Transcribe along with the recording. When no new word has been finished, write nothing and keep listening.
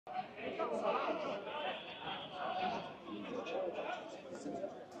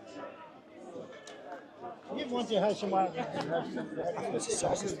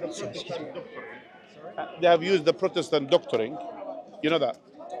They have used the Protestant doctrine. You know that?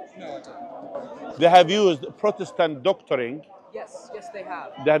 They have used Protestant doctrine. Yes, they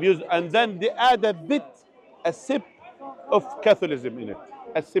have. They have used, and then they add a sip of Catholicism in it.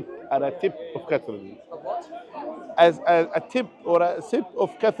 A sip and a tip of Catholicism. A what? As a tip or a sip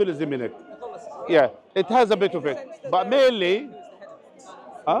of Catholicism in it. Yeah, it has a bit of it, but mainly.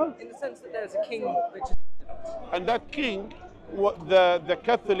 Huh? In the sense that there's a king which is. And that king, the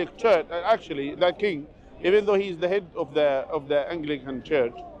Catholic Church, actually, that king, even though he's the head of the Anglican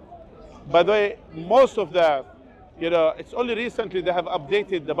Church, by the way, most of the, it's only recently they have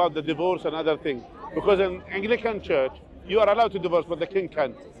updated about the divorce and other things. Because in Anglican Church, you are allowed to divorce, but the king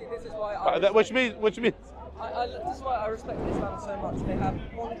can't. See, this is why which means. This is why I respect Islam so much. They have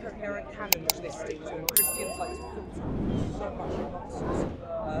one coherent canon which they stick to, and Christians like to filter so much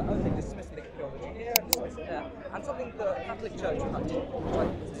nonsense. They dismiss the theology here and dismiss it there. And something the Catholic Church did, which I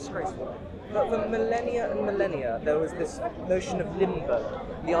think is disgraceful. But for millennia and millennia, there was this notion of limbo,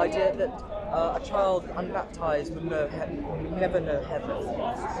 the idea that a child unbaptized would never know heaven.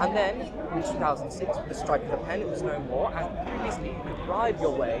 And then, in 2006, with the strike of the pen, it was no more. And previously, you could bribe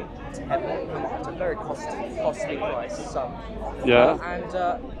your way to heaven at a very costly price. Yeah.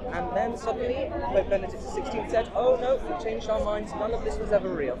 And then suddenly, Pope Benedict XVI said, "Oh no, we changed our minds. None of this was ever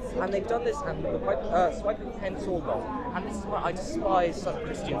real." And they've done this, and the swipe of the pen, it's all gone. And this is why I despise some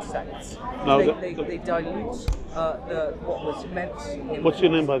Christian sects. No, they dilute what was meant. What's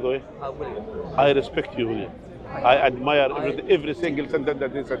your name, by the way? William. I respect you, William. I admire every single sentence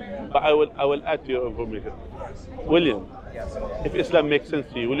that you said. But I will add to your information. William, Yes. if Islam makes sense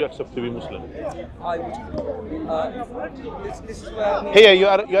to you, will you accept to be Muslim? I would. This is where. Here you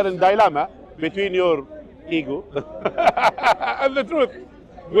are in dilemma between your ego and the truth.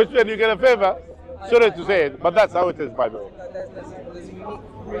 Which one you get a favor? Sorry to say it, but that's how it is, by the way. There's a unique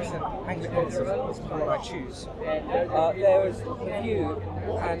reason Anglicanism is the one I choose. There is a view,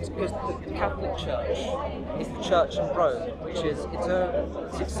 and because the Catholic Church is the church in Rome, which is its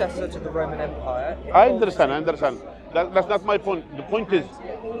own successor to the Roman Empire. I understand. That's not my point. The point is,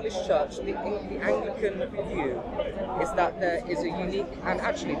 the English Church, the Anglican view is that there is a unique, and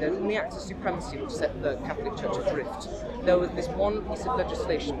actually there's in the Act of Supremacy which set the Catholic Church adrift. There was this one piece of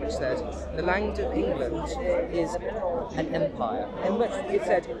legislation which said the land of England is an empire, in which it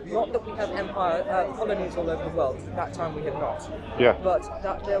said not that we have colonies all over the world. At that time we had not. Yeah. But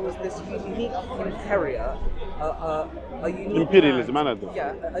that there was this unique imperia, a unique imperialism, land,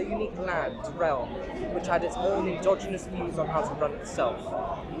 a unique land realm which had its own endogenous views on how to run itself,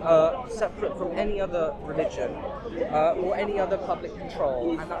 separate from any other religion or any other public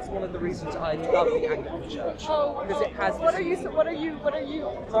control, and that's one of the reasons I love the Anglican Church, because it has. What are you?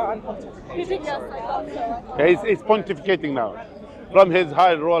 I'm pontificating. Yes, I thought so. he's pontificating now from his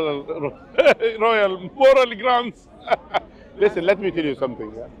high royal moral grounds. Listen, let me tell you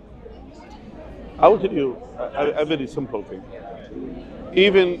something. Yeah? I will tell you a very simple thing.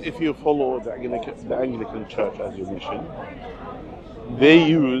 Even if you follow the Anglican Church, as you mentioned, they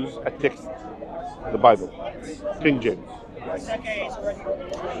use a text, the Bible, King James.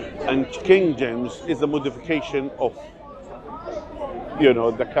 And King James is a modification of,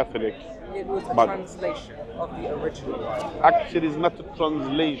 the Catholic It was a Bible. translation of the original Bible. Actually, it's not a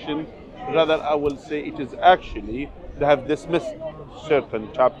translation. Rather, I will say it is actually, they have dismissed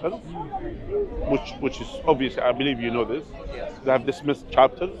certain chapters, which is obviously, I believe you know this. Yes. They have dismissed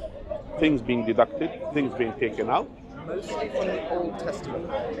chapters, things being deducted, things being taken out. Mostly from the Old Testament,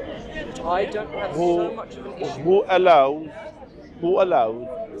 which I don't have so much of an issue with. Who allows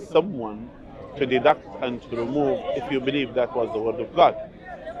someone to deduct and to remove if you believe that was the word of God.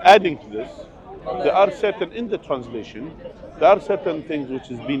 Adding to this, there are certain in the translation, there are certain things which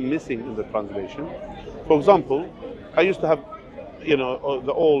has been missing in the translation. For example, I used to have,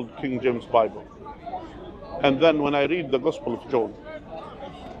 the old King James Bible, and then when I read the Gospel of John,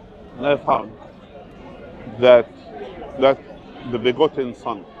 I found that the begotten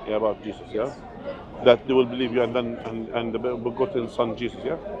Son, about Jesus, that they will believe you, and the begotten Son Jesus,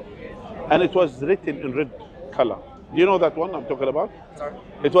 and it was written in red color. Do you know that one I'm talking about? Sorry?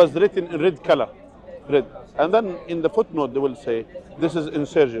 It was written in red color, red, and then in the footnote they will say this is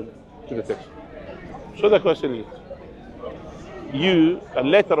insertion to the text. So the question is,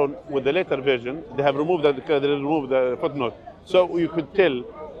 later on with the later version they have removed the footnote, so you could tell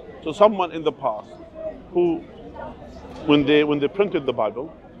to someone in the past who, when they printed the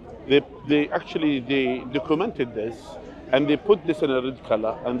Bible, they actually documented this and they put this in a red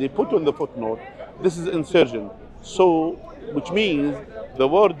color and they put on the footnote, this is insertion. So, which means the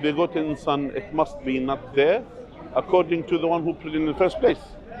word begotten son, it must be not there, according to the one who put it in the first place.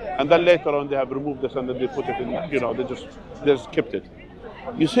 And then later on they have removed the son and they put it in, they just kept it.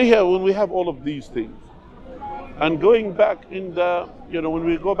 You see here, when we have all of these things, and going back in the, when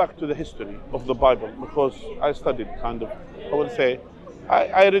we go back to the history of the Bible, because I studied kind of, I would say,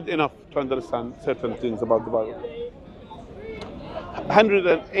 I read enough to understand certain things about the Bible.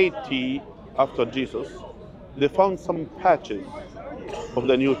 180 after Jesus, they found some patches of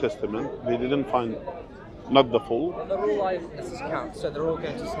the New Testament. They didn't find, not the full. They're all eyewitness accounts, so they're all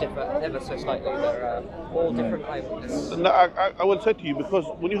going to differ ever so slightly. They're all different eyewitnesses. No, I will say to you, because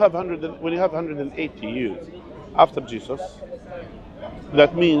when you have 180 years after Jesus,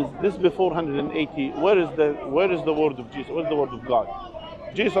 that means this before 180. Where is the word of Jesus? Where is the word of God?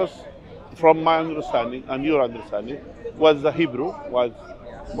 Jesus, from my understanding and your understanding, was a Hebrew, was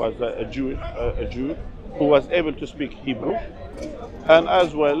a Jew who was able to speak Hebrew, and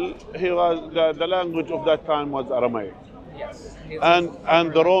as well he was the language of that time was Aramaic. Yes.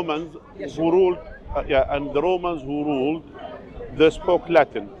 And the Romans who ruled, they spoke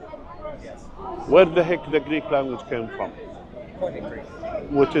Latin. Yes. Where the heck the Greek language came from? Pointing Greek.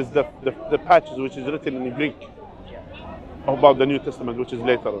 Which is the passage which is written in Greek about the New Testament, which is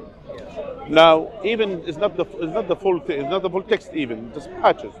later on. Yes. Now, even it's not the full thing, it's not the full text, even just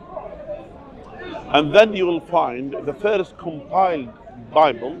patches. And then you will find the first compiled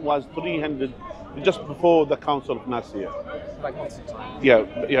Bible was 300, just before the Council of Nicaea. Like Constantine.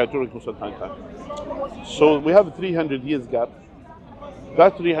 Yeah, during Constantine time. So we have a 300 years gap.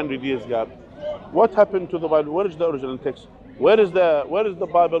 That 300 years gap, what happened to the Bible? Where is the original text? Where is the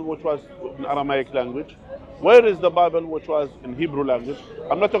Bible which was in Aramaic language? Where is the Bible which was in Hebrew language?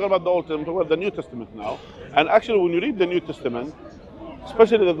 I'm not talking about the Old Testament, I'm talking about the New Testament now. And actually, when you read the New Testament,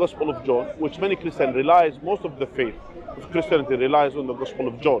 especially the Gospel of John, which many Christians most of the faith of Christianity relies on the Gospel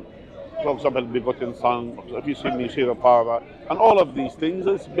of John. For example, begotten Son, if you see me, you see the Father, and all of these things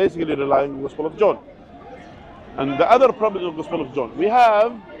is basically relying on the Gospel of John. And the other problem of the Gospel of John, we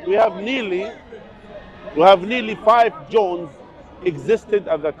have nearly 5 Johns existed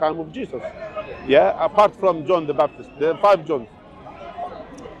at the time of Jesus. Yeah, apart from John the Baptist, there are 5 Johns.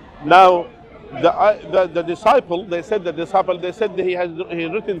 Now, the disciple, they said he had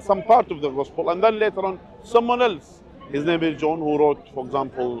written some part of the gospel, and then later on someone else, his name is John, who wrote, for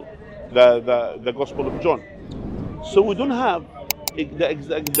example, the Gospel of John. So we don't have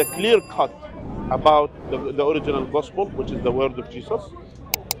the clear cut about the original gospel, which is the word of Jesus.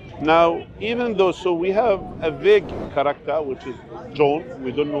 Now, even though, so we have a vague character, which is John.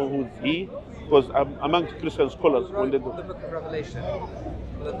 We don't know who's he, because amongst Christian scholars, Who wrote the Book of Revelation.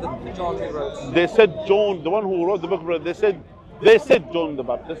 The John who wrote. They said John, the one who wrote the Book of Revelation. They said John the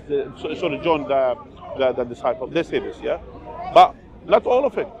Baptist. John the disciple. They say this, yeah, but not all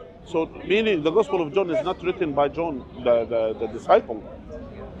of it. So, meaning the Gospel of John is not written by John, the disciple.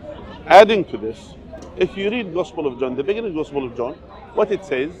 Adding to this, if you read Gospel of John, the beginning Gospel of John, what it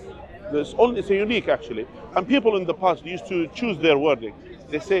says, it's a unique actually, and people in the past used to choose their wording.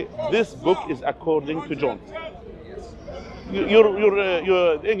 They say this book is according to John.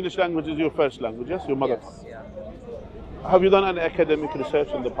 Your English language is your first language, yes, your mother tongue. Yes, yeah. Have you done any academic research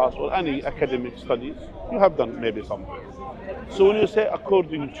in the past or any academic studies? You have done maybe some. So when you say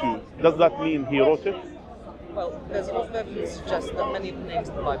according to, does that mean he wrote it? Well, there's a lot of evidence to suggest that many of the names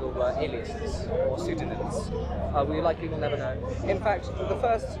in the Bible were aliases or pseudonyms. We likely will never know. In fact, the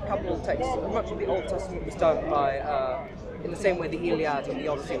first couple of texts, much of the Old Testament was done by, in the same way the Iliad and the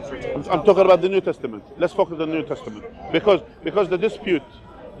Odyssey was written. I'm talking about the New Testament. Let's focus on the New Testament, because the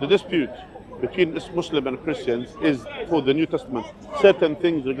dispute between Muslim and Christians is for the New Testament. Certain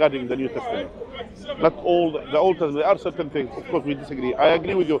things regarding the New Testament. Not all the Old Testament. There are certain things. Of course, we disagree. I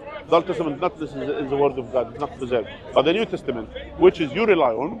agree with you. The Old Testament is the word of God. It's not preserved. But the New Testament, which is you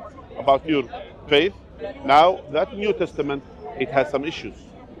rely on about your faith, now that New Testament, it has some issues.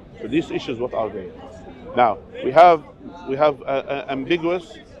 So these issues, what are they? Now we have an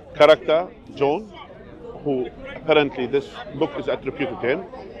ambiguous character, John, who apparently this book is attributed to him.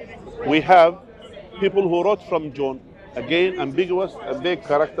 We have people who wrote from John, again ambiguous and vague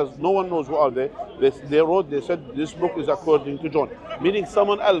characters. No one knows who are they. They said this book is according to John, meaning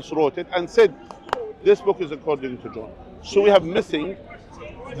someone else wrote it and said this book is according to John. So we have missing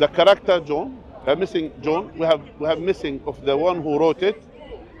the character John. We have missing John. We have missing of the one who wrote it,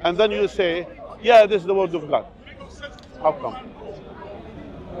 and then you say, yeah, this is the word of God. How come?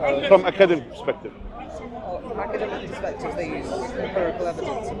 From academic perspective. From academic perspective, they use empirical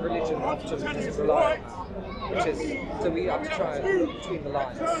evidence, and religion often doesn't rely on that. which is so we have to try and read between the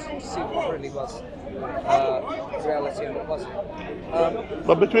lines to see what really was reality and what wasn't.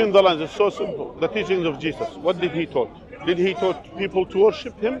 But between the lines, it's so simple. The teachings of Jesus, what did he taught? Did he taught people to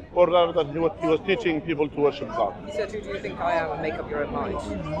worship him, or rather he was teaching people to worship God? He said, "Who do you think I am?" and make up your own mind,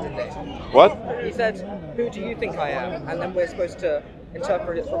 didn't they? What? He said, "Who do you think I am?" and then we're supposed to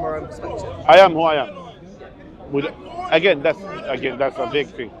interpret it from our own perspective. I am who I am. Again, that's a big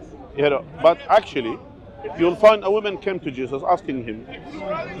thing. You know, but actually, you'll find a woman came to Jesus asking him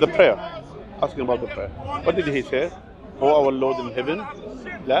the prayer, asking about the prayer. What did he say? Oh, our Lord in heaven,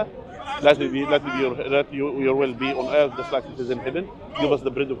 let your will be on earth just like it is in heaven. Give us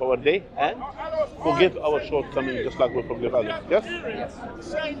the bread of our day and forgive our shortcomings just like we forgive others. Yes?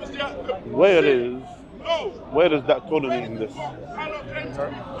 Where is the autonomy in this?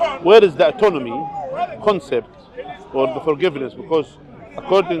 Where is the autonomy concept or the forgiveness? Because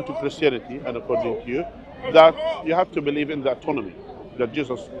according to Christianity and according to you, that you have to believe in the autonomy. That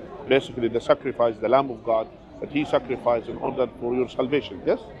Jesus, basically the sacrifice, the Lamb of God, that he sacrificed in order for your salvation.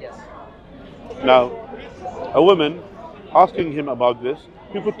 Yes? Yes. Now, a woman asking him about this,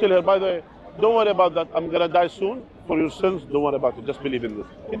 you could tell her, by the way, don't worry about that, I'm going to die soon. For your sins, don't worry about it, just believe in this.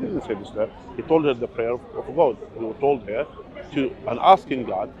 He didn't say this to her. He told her the prayer of God. He told her and asking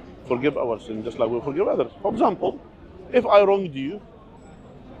God, forgive our sins just like we forgive others. For example, if I wronged you,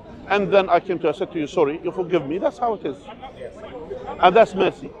 and then I came to you, I said to you, sorry, you forgive me, that's how it is. And that's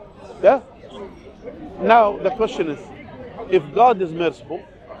mercy. Yeah? Now, the question is, if God is merciful,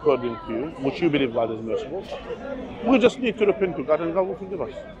 according to you, which you believe God is merciful, we just need to repent to God and God will forgive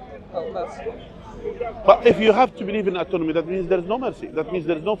us. But if you have to believe in autonomy, that means there is no mercy. That means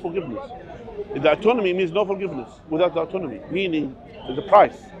there is no forgiveness. The autonomy means no forgiveness without the autonomy, meaning the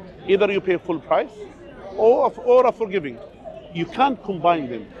price. Either you pay full price or a forgiving. You can't combine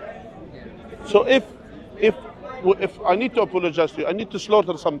them. So if I need to apologize to you, I need to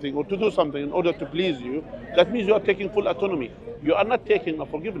slaughter something or to do something in order to please you, that means you are taking full autonomy. You are not taking a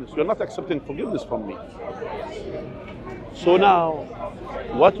forgiveness. You are not accepting forgiveness from me. So now,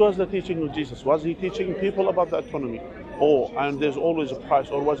 what was the teaching of Jesus? Was he teaching people about the autonomy? And there's always a price.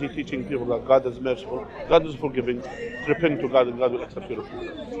 Or was he teaching people that God is merciful, God is forgiving, repent to God and God will accept your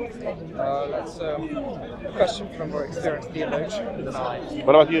repentance? That's a question from a more experienced theologian than I.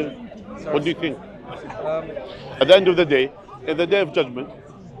 What about you? What do you think? At the end of the day, in the day of judgment,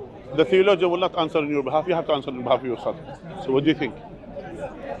 the theologian will not answer on your behalf. You have to answer on behalf of yourself. So what do you think?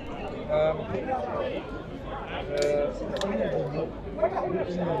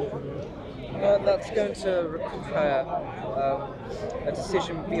 That's going to require a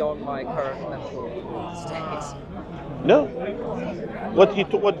decision beyond my current mental state. No.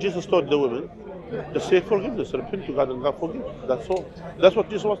 What Jesus taught the women, just say forgiveness, repent to God and God forgive. That's all. That's what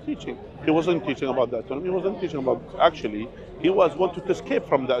Jesus was teaching. He wasn't teaching about the autonomy. He wasn't teaching about, actually, he was wanting to escape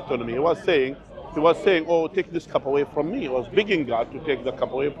from the autonomy. He was saying, oh, take this cup away from me. He was begging God to take the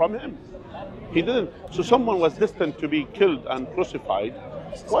cup away from him. He didn't. So someone was destined to be killed and crucified.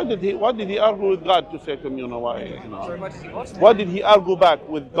 Why did he argue with God to say to him, why did he argue back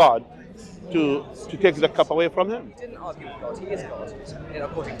with God to take the cup away from him? He didn't argue with God. He is God,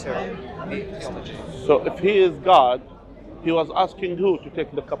 according to theology. So if he is God, he was asking who to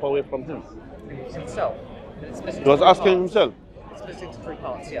take the cup away from him? Himself. He was asking himself. It's split into three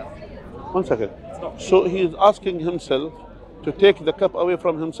parts, yeah. 1 second. So he is asking himself to take the cup away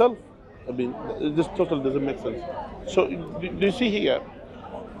from himself? I mean, this totally doesn't make sense. So, do you see here?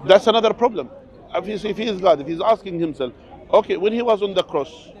 That's another problem. If he is God, if he's asking himself, okay, when he was on the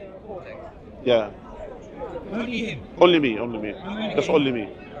cross, yeah. Only him. Only me. That's only me.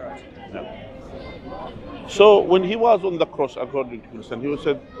 Yeah. So when he was on the cross, according to Christian, he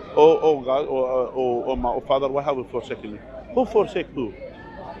said, oh God, oh my Father, why have you forsaken me? Who forsake who?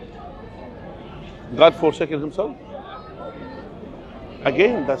 God forsaken himself?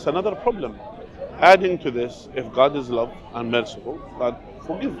 Again, that's another problem. Adding to this, if God is love and merciful, God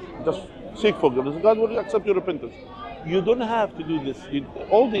forgive. Just seek forgiveness. God will accept your repentance. You don't have to do this.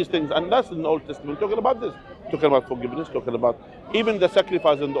 All these things, and that's in the Old Testament, talking about this. Talking about forgiveness, talking about even the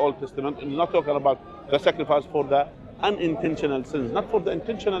sacrifice in the Old Testament, and not talking about the sacrifice for the unintentional sins, not for the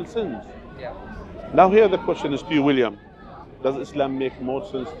intentional sins. Yeah. Now here the question is to you, William. Does Islam make more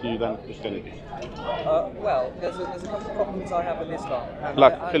sense to you than Christianity? Well, there's a couple of problems I have with Islam.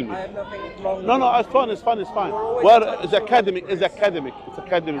 Tell me. I have nothing wrong with No, it's fine. Well, it's academic. It's academic.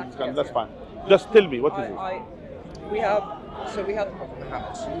 That's fine. Just tell me, what is it? We have the Prophet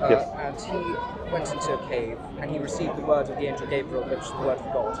Mohammed, yes. And he went into a cave and he received the word of the angel Gabriel, which is the word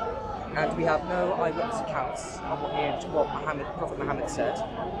of God. And we have no eyewitness accounts of what Prophet Muhammad said.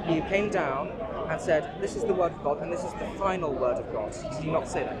 He came down and said, this is the word of God and this is the final word of God. He did not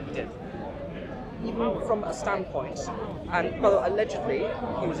say that, he did. Even from a standpoint, and well, allegedly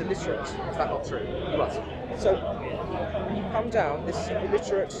he was illiterate. Is that not true? He was. So you come down, this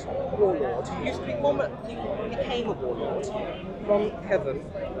illiterate warlord, who used to be he became a warlord from heaven,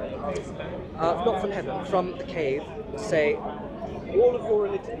 not from heaven, from the cave, to say, all of your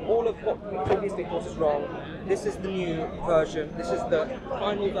religion, all of what you previously thought is wrong, this is the new version, this is the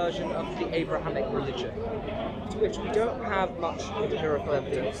final version of the Abrahamic religion, to which we don't have much empirical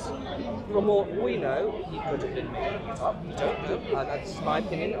evidence. From what we know, he could have been making it up, we don't know, that's my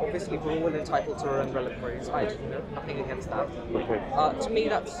opinion. Obviously we're all entitled to our own reliquaries, I have nothing against that. Okay. To me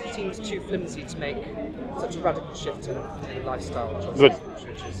that seems too flimsy to make such a radical shift in lifestyle choices.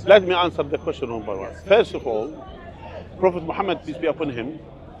 Good. Let me answer the question one by one. First of all, Prophet Muhammad, peace be upon him,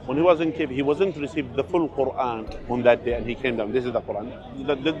 when he was in cave, he wasn't received the full Quran on that day, and he came down. This is the Quran.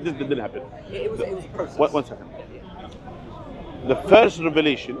 This didn't happen. It was a process. One second. The first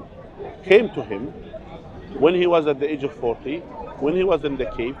revelation came to him when he was at the age of 40, when he was in the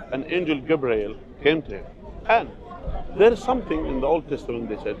cave, an angel Gabriel came to him. And there is something in the Old Testament,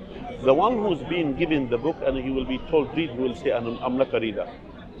 they said, the one who's been given the book and he will be told read, he will say, I'm not a reader.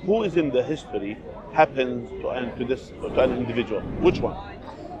 Who is in the history happens to an individual? Which one?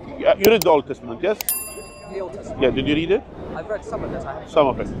 You read the Old Testament, yes? The Old Testament. Yeah, did you read it? I've read some of it. I haven't. Some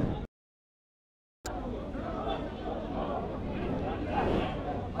of it.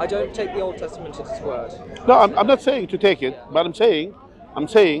 I don't take the Old Testament at its word. No, I'm not saying to take it, but I'm saying,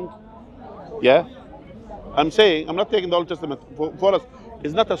 yeah, I'm not taking the Old Testament for us.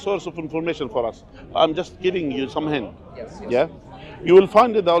 It's not a source of information for us. I'm just giving you some hint. Yes. Yeah, you will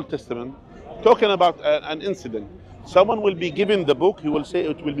find in the Old Testament talking about an incident. Someone will be given the book. He will say,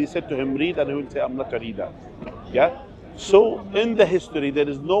 it will be said to him, read, and he will say, I'm not a reader. Yeah. So in the history, there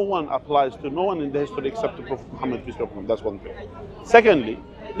is no one applies to no one in the history except the Prophet Muhammad, peace be upon him. That's one thing. Secondly,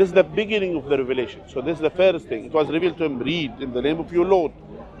 this is the beginning of the revelation. So this is the first thing. It was revealed to him, read in the name of your Lord.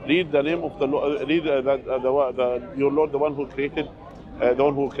 Read the name of the Lord. Read your Lord, the one who created,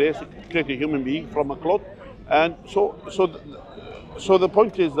 created a human being from a cloth. And so the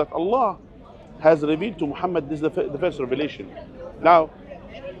point is that Allah has revealed to Muhammad, this is the first revelation. Now,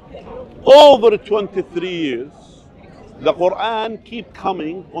 over 23 years, the Quran keep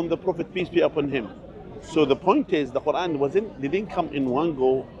coming on the Prophet, peace be upon him. So the point is, the Quran didn't come in one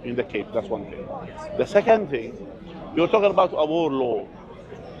go in the cave. That's one thing. The second thing, you're talking about a war law.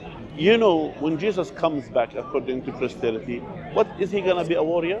 You know, when Jesus comes back, according to Christianity, what is he gonna be, a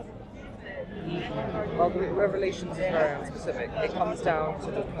warrior? Well, the Revelations is very unspecific. It comes down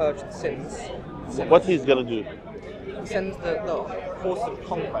to purge the sins. What he's gonna do? He sends the force of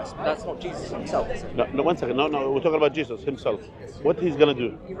conquest, but that's not Jesus himself, is it? No, one second. No, we're talking about Jesus himself. What he's gonna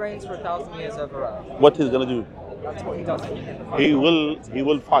do? He reigns for 1,000 years over earth. What he's gonna do? That's what he does. He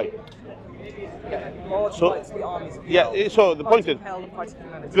will fight. Yeah. God So- fights the armies of Yeah. hell. So the point is, Fighting hell and fighting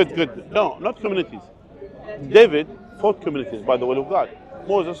humanity. good. No, not communities. David fought communities by the will of God.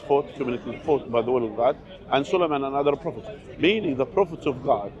 Moses fought communities by the will of God, and Solomon and other prophets. Meaning the prophets of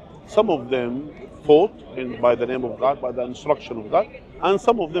God, some of them fought by the name of God, by the instruction of God, and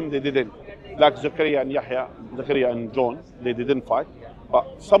some of them they didn't. Like Zechariah and John, they didn't fight. But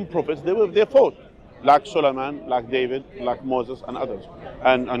some prophets, they fought. Like Solomon, like David, like Moses and others,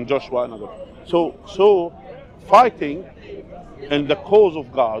 and Joshua and others. So fighting in the cause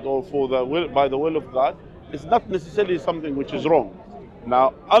of God or by the will of God is not necessarily something which is wrong.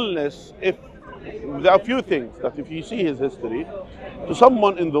 Now, unless if there are a few things that if you see his history, to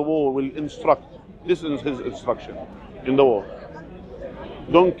someone in the war will instruct. This is his instruction in the war.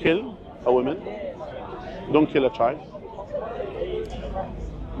 Don't kill a woman. Don't kill a child.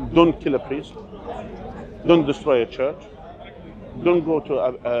 Don't kill a priest. Don't destroy a church. Don't go to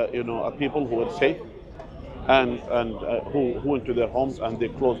a people who are safe and who went to their homes and they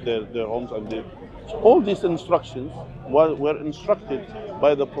closed their homes and they. So all these instructions were instructed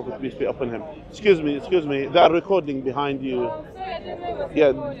by the Prophet, peace be upon him. Excuse me, they are recording behind you.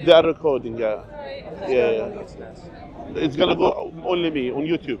 Yeah, they are recording, yeah. It's gonna go only me on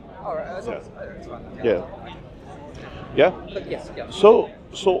YouTube. Alright, Yeah. fine. Yeah. Yeah? But yes, yeah. So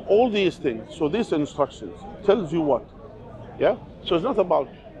all these things, so these instructions tells you what? Yeah? So it's not about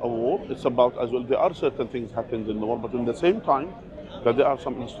a war, it's about as well, there are certain things happened in the war, but in the same time, that there are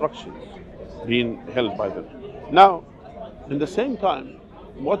some instructions being held by them. Now, in the same time,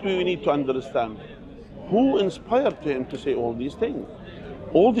 what we need to understand, who inspired him to say all these things?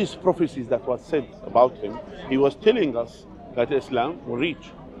 All these prophecies that was said about him, he was telling us that Islam will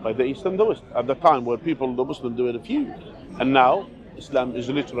reach by the east and the west. At the time where the Muslims, there were a few. And now, Islam is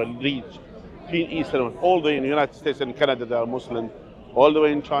literally reached between East and West. All the way in the United States and Canada, they are Muslims. All the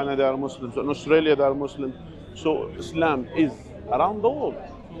way in China, they are Muslims. In Australia, they are Muslims. So Islam is around the world,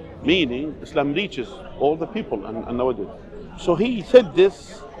 meaning Islam reaches all the people and nowadays. So he said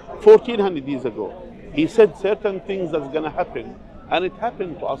this 1400 years ago. He said certain things that's going to happen, and it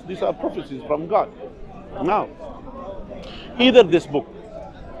happened to us. These are prophecies from God. Now, either this book,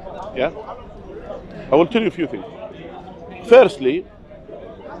 yeah, I will tell you a few things. Firstly,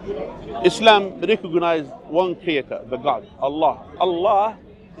 Islam recognized one creator, the God, Allah. Allah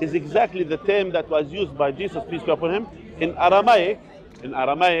is exactly the term that was used by Jesus, peace be upon him, in Aramaic. In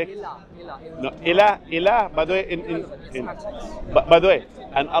Aramaic, no, ilah, by the way, by the way,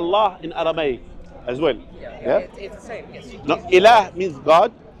 and Allah in Aramaic as well. Yeah? It's the same. Yes. No, ilah means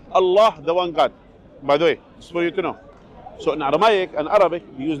God, Allah the one God. By the way, it's for you to know. So in Aramaic and Arabic,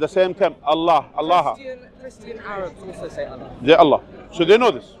 we use the same term, Allah, Allah. Christian Arabs also say Allah. They Allah. So they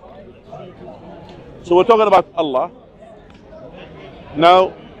know this. So we're talking about Allah.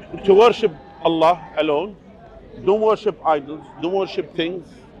 Now, to worship Allah alone, don't worship idols, don't worship things,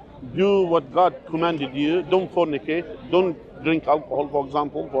 do what God commanded you, don't fornicate, don't drink alcohol, for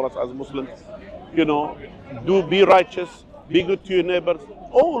example, for us as Muslims, you know, be righteous, be good to your neighbors.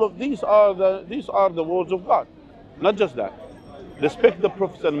 All of these are the words of God. Not just that. Respect the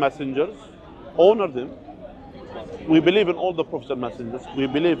prophets and messengers, honor them. We believe in all the prophets and messengers. We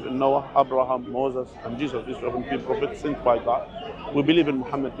believe in Noah, Abraham, Moses, and Jesus, peace be upon him, prophets sent by God. We believe in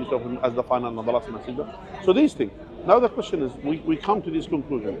Muhammad, peace be upon him, as the final and the last messenger. So these things. Now the question is, we come to this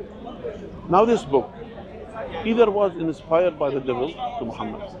conclusion. Now this book either was inspired by the devil to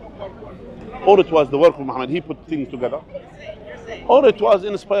Muhammad, or it was the work of Muhammad. He put things together, or it was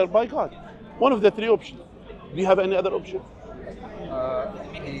inspired by God. One of the three options. Do you have any other option?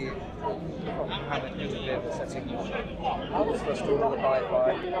 The Prophet Muhammad could have been setting others for us to all abide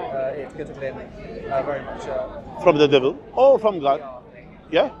by. It could have been very much from the devil or from God.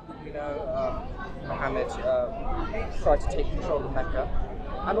 Yeah? You know, Muhammad tried to take control of Mecca.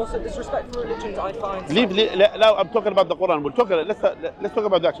 And also disrespect for religions, I find. Now I'm talking about the Quran. Let's talk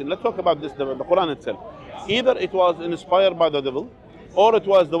about the action. Let's talk about this, the Quran itself. Either it was inspired by the devil, or it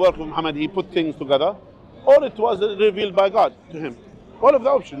was the work of Muhammad. He put things together, or it was revealed by God to him. One of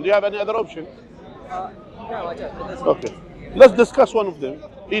the options. Do you have any other option? No, I don't. Okay. Let's discuss one of them,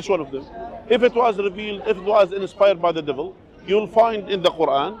 each one of them. If it was revealed, if it was inspired by the devil, you'll find in the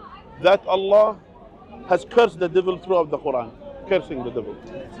Quran that Allah has cursed the devil throughout the Quran, cursing the devil.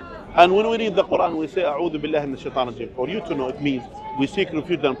 And when we read the Quran, we say, A'udhu billahi min shaitan rajim. For you to know, it means we seek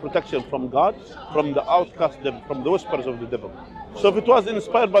refuge and protection from God, from the outcast devil, from the whispers of the devil. So if it was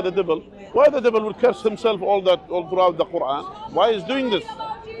inspired by the devil, why the devil will curse himself all throughout the Quran? Why is doing this?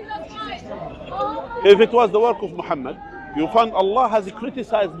 If it was the work of Muhammad, you find Allah has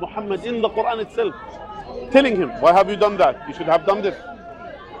criticized Muhammad in the Quran itself, telling him, why have you done that? You should have done this.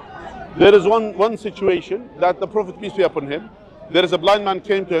 There is one situation that the Prophet, peace be upon him, there is a blind man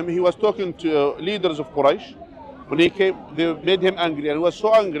came to him. He was talking to leaders of Quraysh. When he came, they made him angry, and he was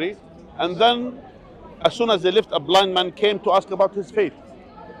so angry. And then, as soon as they left, a blind man came to ask about his faith.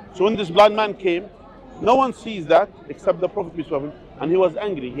 So when this blind man came, no one sees that except the Prophet, peace be upon him, and he was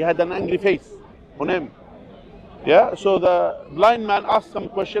angry. He had an angry face on him. Yeah. So the blind man asked some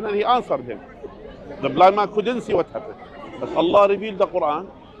question, and he answered him. The blind man couldn't see what happened, but Allah revealed the Quran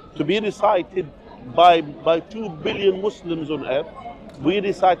to be recited by 2 billion Muslims on earth. We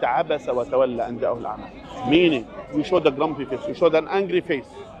recite Abasa wa Tawalla and Ja'ahu al-A'ma, meaning we showed a grumpy face, we showed an angry face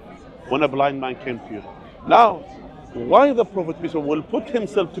when a blind man came to you. Now, why the Prophet will put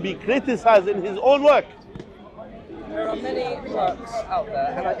himself to be criticized in his own work? There are many works out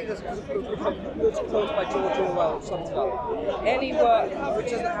there, and I think there's a quote by George Orwell which sums it up. Any work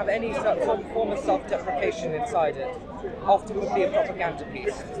which doesn't have any form of self-deprecation inside it often would be a propaganda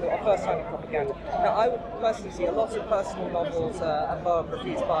piece, a first sign of propaganda. Now, I would personally see a lot of personal novels and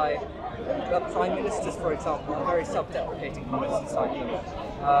biographies by prime ministers, for example, are very self-deprecating comments inside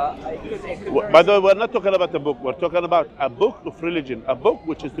them. By the way, we're not talking about a book, we're talking about a book of religion, a book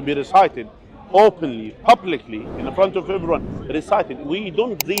which is to be recited openly, publicly, in front of everyone, recited. We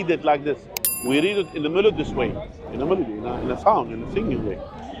don't read it like this. We read it in a melodious way, in a sound, in a singing way.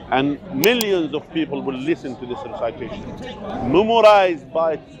 And millions of people will listen to this recitation. Memorized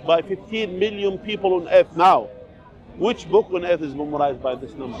by 15 million people on earth now. Which book on earth is memorized by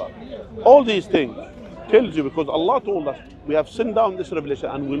this number? All these things tells you, because Allah told us, we have sent down this revelation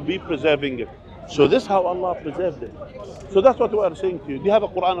and we'll be preserving it. So this is how Allah preserved it. So that's what we are saying to you. Do you have a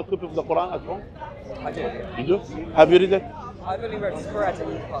copy of the Quran at home? I do. You do? Have you read it? I've only read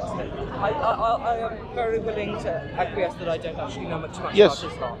sporadic parts of it. I am very willing to acquiesce that I don't actually know much about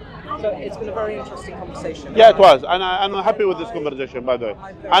Islam. So it's been a very interesting conversation. Yeah, it was, and I'm happy with this conversation, by the way.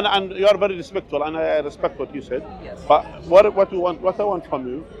 And you are very respectful, and I respect what you said. Yes. But what I want from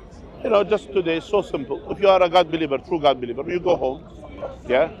you, just today, is so simple. If you are a God believer, true God believer, you go home,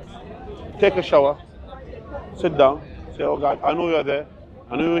 take a shower, sit down, say, oh God, I know you are there,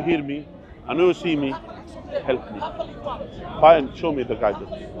 I know you hear me, I know you see me, help me. Find, show me the guidance.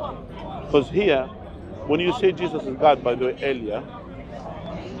 Because here, when you say Jesus is God, by the way, earlier,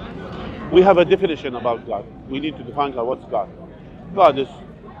 we have a definition about God. We need to define God. What's God? God is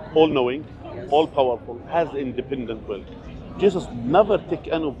all-knowing, all-powerful, has independent will. Jesus never ticked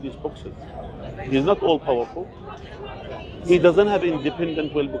any of these boxes. He's not all-powerful. He doesn't have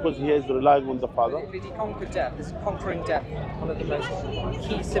independent will because he is relying on the Father. But he conquered death. Is conquering death one of the most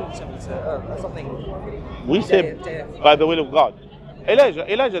key symptoms of something? We say by the will of God.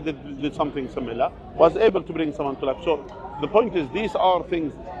 Elijah did something similar, was able to bring someone to life. So the point is, these are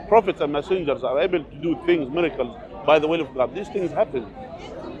things, prophets and messengers are able to do things, miracles, by the will of God. These things happen.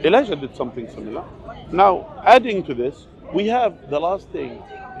 Elijah did something similar. Now, adding to this, we have the last thing.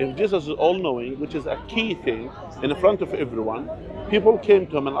 If Jesus is all-knowing, which is a key thing, in front of everyone, people came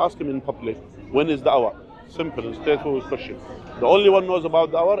to him and asked him in public, when is the hour? Simple and straightforward question. The only one knows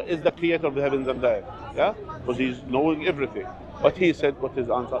about the hour is the creator of the heavens and the earth. Yeah? Because he's knowing everything. But he said, what is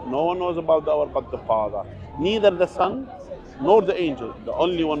the answer? No one knows about the hour but the Father. Neither the Son nor the angel. The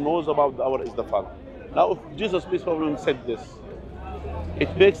only one knows about the hour is the Father. Now, if Jesus, peace be upon him, said this,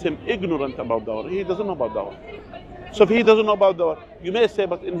 it makes him ignorant about the hour. He doesn't know about the hour. So if he doesn't know about the hour, you may say,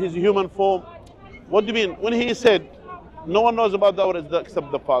 but in his human form, what do you mean? When he said, no one knows about the hour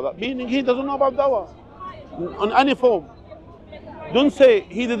except the Father, meaning he doesn't know about the hour on any form. Don't say,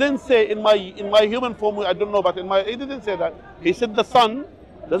 he didn't say in my human form, I don't know, but he didn't say that. He said the Son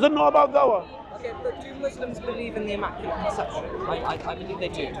doesn't know about the hour. Okay, but do Muslims believe in the Immaculate Conception? I believe they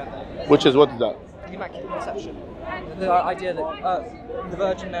do, don't they? What is that? The Immaculate Conception. The idea that the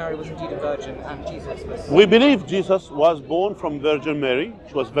Virgin Mary was indeed a virgin and Jesus was... We believe Jesus was born from Virgin Mary.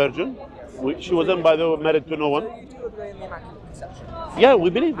 She was virgin. She wasn't, by the way, married to no one. So you do agree in the Immaculate Conception? Yeah, we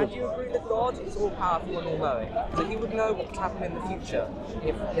believe it. And do you agree that God is all-powerful and all-knowing? So he would know what would happen in the future.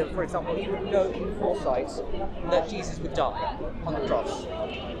 If, for example, he would know in foresight that Jesus would die on the cross,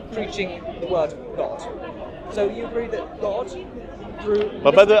 preaching the word of God. So you agree that God, through...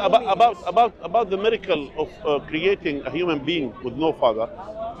 But by the, about the miracle of creating a human being with no father,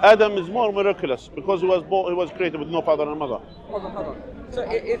 Adam is more miraculous because he was created with no father and mother. Hold on. So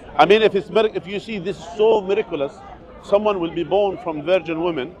if you see this is so miraculous, someone will be born from virgin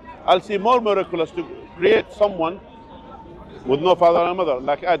women. I'll see more miraculous to create someone with no father and mother,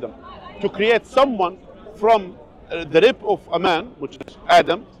 like Adam. To create someone from the rib of a man, which is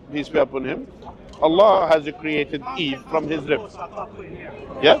Adam, peace be upon him. Allah has created Eve from his rib.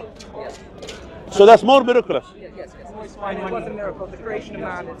 Yeah? So that's more miraculous. Yes. It was a miracle. The creation of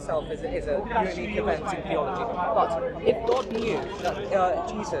man itself is a unique event in theology. But if God knew that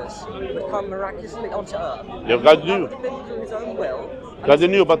Jesus would come miraculously onto earth, God knew. That would have been through his own will. God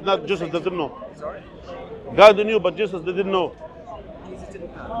knew, but not Jesus doesn't know. Sorry? God knew, but Jesus didn't know. Jesus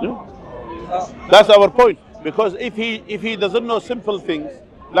didn't know. No? That's our point. Because if he doesn't know simple things,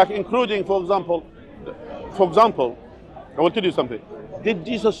 like including, for example, I will tell you something. Did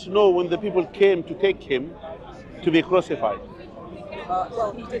Jesus know when the people came to take him to be crucified?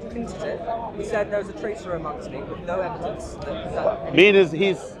 Well, he did hint at it. He said there was a traitor amongst me with no evidence that Means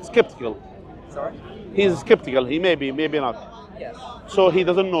he's skeptical. Sorry? He's skeptical. He may be, maybe not. Yes. So he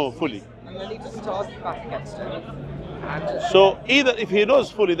doesn't know fully. And then he doesn't argue back against him. So either if he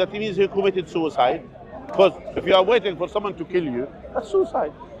knows fully, that means he committed suicide. Because if you are waiting for someone to kill you, that's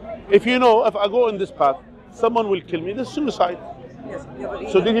suicide. If you know, if I go in this path, someone will kill me, that's suicide. Yes,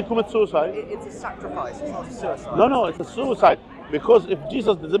 but so did he commit suicide? It's a sacrifice, it's not a suicide. No, it's a suicide. Because if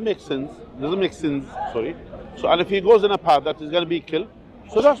Jesus doesn't make sense, sorry. So and if he goes in a path that is going to be killed,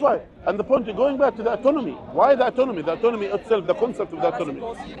 so that's why. And the point is going back to the autonomy. Why the autonomy? The autonomy itself, the concept of the autonomy.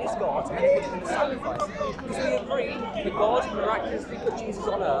 Because he is God and it would have been a sacrifice. Because we agree that God miraculously put Jesus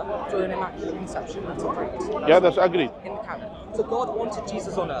on earth through an immaculate conception. That's agreed. Yeah, that's agreed. In the canon. So God wanted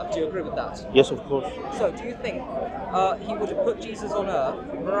Jesus on earth. Do you agree with that? Yes, of course. So do you think he would have put Jesus on earth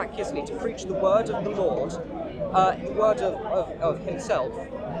miraculously to preach the word of the Lord, the word of himself,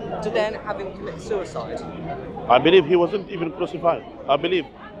 to then have him commit suicide? I believe he wasn't even crucified. I believe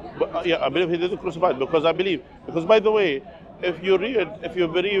he didn't crucify because because by the way, if you read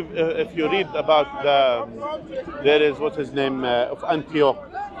about there is what's his name of Antioch,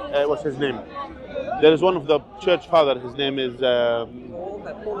 what's his name? There is one of the church father. His name is of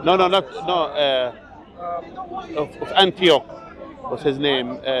Antioch. What's his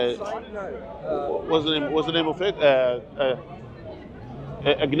name? What's the name of it?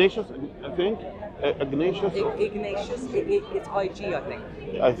 Ignatius, I think. Ignatius. Ignatius. It's IG, I think.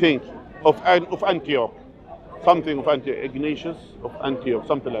 I think of Antioch. Something of Antioch. Ignatius of Antioch,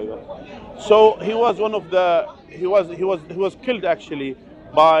 something like that. So he was one of the. He was killed actually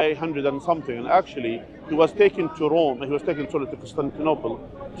by 100 and something, and actually he was taken to Rome. He was taken to Constantinople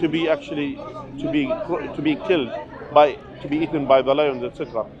to be killed to be eaten by the lions,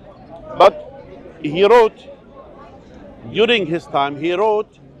 etc. But he wrote during his time. He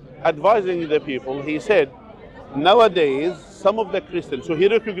wrote advising the people. He said, nowadays some of the Christians. So he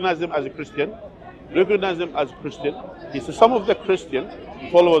recognized them as a Christian. He said some of the Christian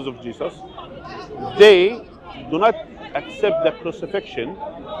followers of Jesus, they do not accept the crucifixion,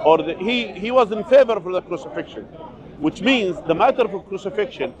 or he was in favor of the crucifixion, which means the matter of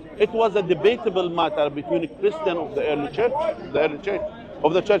crucifixion, it was a debatable matter between a Christian of the early church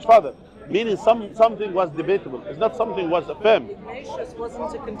of the church father, meaning something was debatable. It's not something was affirmed. Ignatius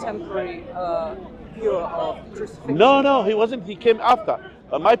wasn't a contemporary viewer of crucifixion. No, he wasn't. He came after.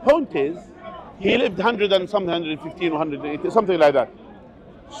 But my point is, he lived 100 and something, 115, 180, something like that.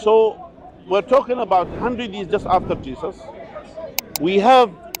 So we're talking about 100 years just after Jesus. We have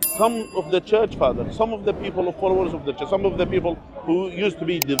some of the church fathers, some of the people who followers of the church, some of the people who used to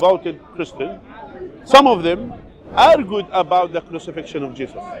be devoted Christian, some of them argued about the crucifixion of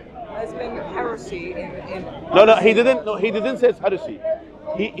Jesus. There's been heresy in No, he didn't say it's heresy.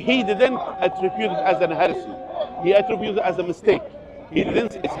 He didn't attribute it as an heresy. He attributed it as a mistake. He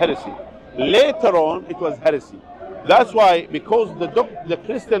didn't say it's heresy. Later on, it was heresy. That's why, because the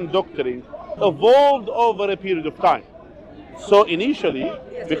Christian doctrine evolved over a period of time. So initially,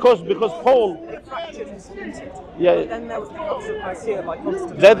 because Paul, then there was the Council of Nicaea by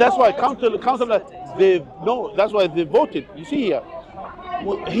Constantine. that's why that's why they voted. You see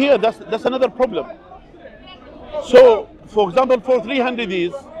here, that's another problem. So, for example, for 300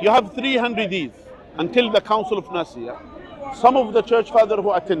 years, you have 300 years until the Council of Nicaea. Some of the church fathers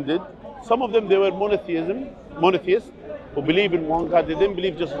who attended, some of them they were monotheists who believe in one God. They didn't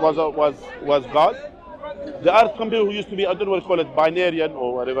believe Jesus was God. There are some people who used to be, I don't know what to call it, binarian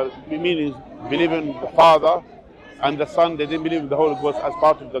or whatever, meaning believe in the Father and the Son. They didn't believe in the Holy Ghost as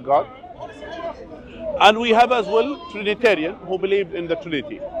part of the God. And we have as well Trinitarian who believed in the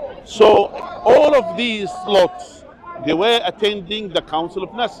Trinity. So all of these lots, they were attending the Council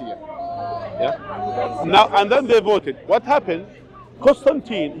of Nicaea. Yeah. Now and then they voted. What happened?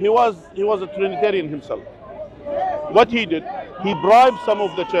 Constantine, he was a Trinitarian himself. What he did, he bribed some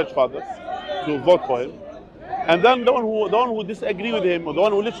of the church fathers to vote for him, and then the one who disagreed with him, or the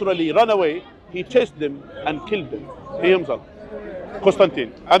one who literally ran away, he chased them and killed them. He himself,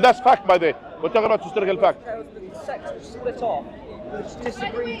 Constantine, and that's fact by the way. We're talking about historical fact. There was the sects which split off, which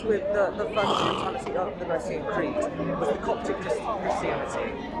disagreed with the fundamentality of the Nicene Creed, was the Coptic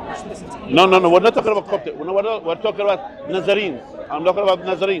Christianity. No, we're not talking about Coptic. We're talking about Nazarenes. I'm talking about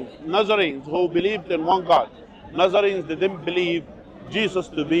Nazarenes. Nazarenes who believed in one God. Nazarenes, they didn't believe Jesus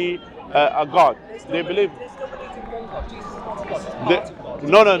to be a God. They believed.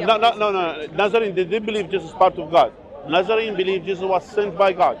 No. Nazarenes, they didn't believe Jesus is part of God. Nazarenes believed Jesus was sent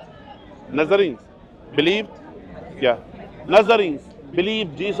by God. Nazarenes believed, Nazarenes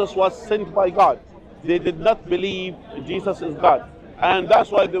believed Jesus was sent by God. They did not believe Jesus is God, and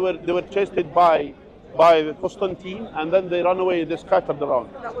that's why they were chased by Constantine, and then they ran away. They scattered around.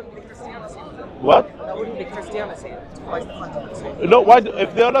 That wouldn't be Christianity. What? That wouldn't be Christianity. No, why?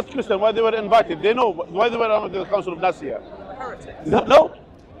 If they are not Christian, why they were invited? They know why they were on the Council of Nicaea. Heretics. No.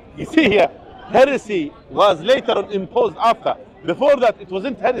 You see here, heresy was later on imposed after. Before that, it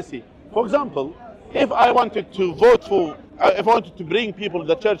wasn't heresy. For example, if I wanted to vote for, if I wanted to bring people,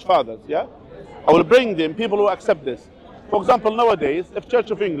 the church fathers, I will bring them people who accept this. For example, nowadays, if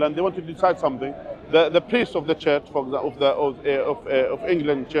Church of England they want to decide something, the priests of the church, for example, of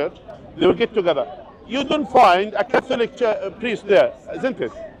England Church, they will get together. You don't find a Catholic priest there, isn't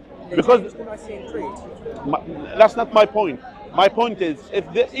it? Because that's not my point. My point is,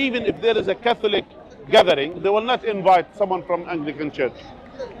 even if there is a Catholic gathering, they will not invite someone from Anglican Church.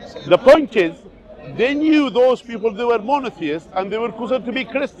 The point is, they knew those people, they were monotheists and they were considered to be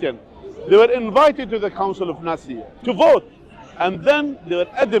Christian. They were invited to the Council of Nicaea to vote, and then they were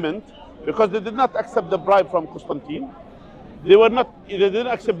adamant, because they did not accept the bribe from Constantine. They didn't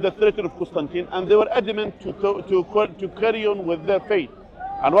accept the threat of Constantine, and they were adamant to carry on with their faith.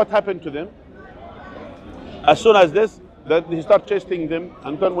 And what happened to them? As soon as this, that he started chasing them,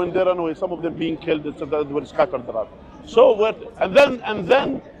 and then when they ran away, some of them being killed, etc., they were scattered around. So what?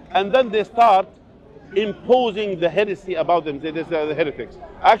 And then they start imposing the heresy about them. They are the heretics.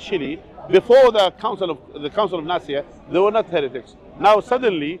 Actually, before the Council of Nicaea, they were not heretics. Now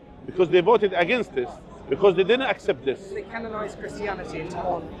suddenly, because they voted against this, because they didn't accept this. They canonized Christianity into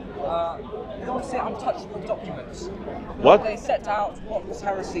one, I don't want to say untouchable documents. What? They set out what was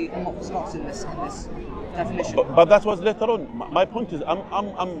heresy and what was not in this definition. But that was later on. My point is,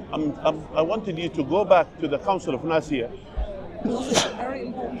 I wanted you to go back to the Council of Nicaea. It's very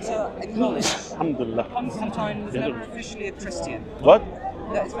important to acknowledge Alhamdulillah. Constantine was never officially a Christian. What?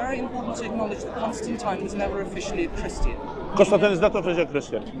 Yeah, it's very important to acknowledge that Constantine was never officially a Christian. Constantine is not officially a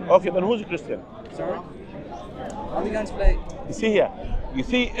Christian. Okay, then who's a Christian? Sorry? Are we going to play? You see here. You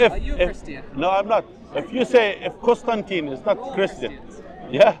see if... Are you a Christian? No, I'm not. If you say if Constantine is not Christian,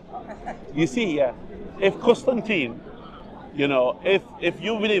 yeah. You see here, if Constantine, you know, if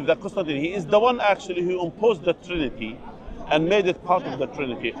you believe that Constantine, he is the one actually who imposed the Trinity and made it part of the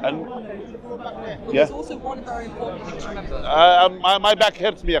Trinity. And But yeah, there's also one very important thing to remember. my back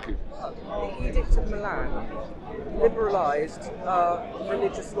hurts me, akhi. The Edict of Milan liberalised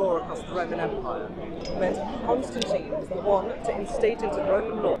religious law across the Roman Empire. It meant Constantine was the one to instate into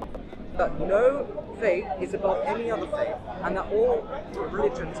Roman law that no faith is above any other faith, and that all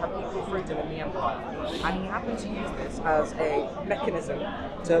religions have equal freedom in the empire. And he happened to use this as a mechanism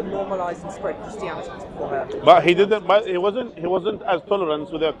to normalise and spread Christianity to But he didn't. But he wasn't as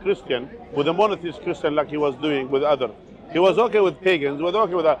tolerant with a Christian, with a monotheist Christian, like he was doing with others. He was okay with pagans, he was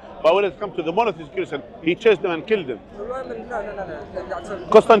okay with that. But when it comes to the monotheist Christian, he chased them and killed them. The Roman, no. That's a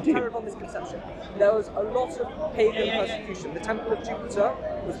Constantine. terrible misconception. There was a lot of pagan persecution. The Temple of Jupiter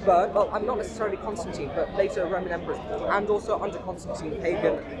was burned. Well, I'm not necessarily Constantine, but later Roman emperors, and also under Constantine,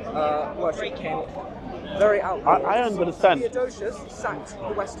 pagan worship came very out. I understand. Theodosius sacked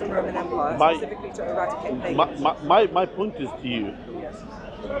the Western Roman Empire specifically to eradicate pagans. My point is to you. Yes.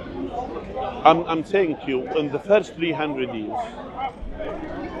 I'm saying to you, in the first 300 years,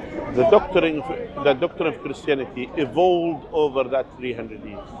 the doctrine of Christianity evolved over that 300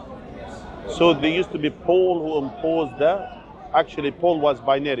 years. So there used to be Paul who imposed that. Actually, Paul was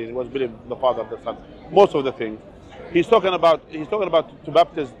binary. He was believing the Father, the Son. Most of the things. He's talking about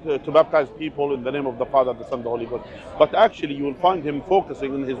to baptize people in the name of the Father, the Son, the Holy Ghost. But actually, you will find him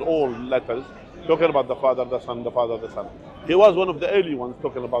focusing in his own letters, talking about the Father, the Son, the Father, the Son. He was one of the early ones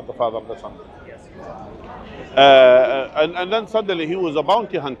talking about the Father, the Son. Yes. And then suddenly he was a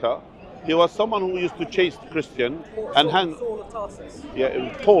bounty hunter. He was someone who used to chase Christian and hang. Saul of Tarsus.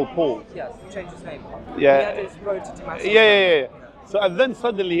 Yeah, Paul. Yes, he changed his name. Yeah. He had his road to Damascus. Yeah. So and then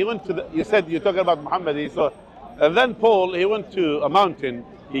suddenly he went to the. You said you're talking about Muhammad. And then Paul, he went to a mountain.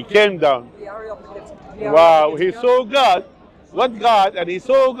 He came down. Wow, he saw God. What God? And he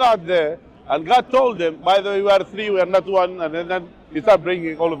saw God there. And God told him, by the way, we are three, we are not one. And then he started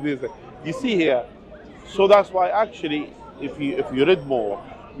bringing all of these. You see here. So that's why actually, if you read more,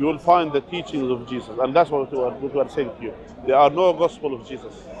 you will find the teachings of Jesus. And that's what we are saying to you. There are no gospel of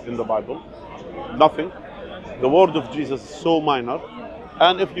Jesus in the Bible. Nothing. The word of Jesus is so minor.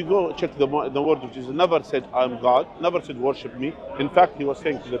 And if you go check the word of Jesus, never said, I'm God. Never said, worship me. In fact, he was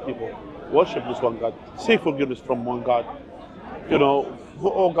saying to the people, worship this one God. Seek forgiveness from one God. You know,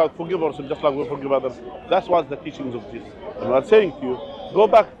 oh God, forgive us just like we forgive others. That's what's the teachings of Jesus. And I'm saying to you, go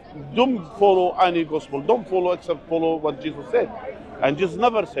back, don't follow any gospel, don't follow except follow what Jesus said. And Jesus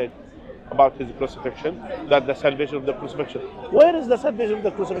never said about his crucifixion, that the salvation of the crucifixion. Where is the salvation of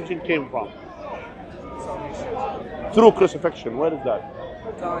the crucifixion came from? Through crucifixion, where is that?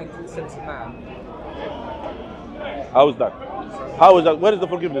 Dying for the sins of man. How is that? How is that? Where is the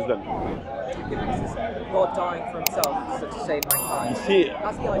forgiveness then? God dying for himself so to save mankind. You see,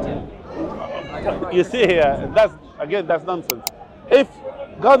 that's the idea. You see here, that's nonsense. If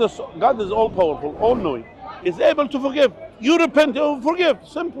God is all powerful, all knowing, is able to forgive, you repent, you forgive.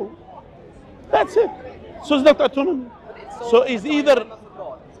 Simple. That's it. So it's not autonomy. So it's either.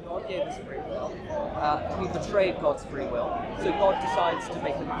 God gave us free will. We betrayed God's free will, so God decides to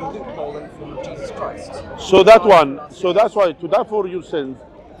make a loophole in the form of Jesus Christ. So that's why to die for your sins,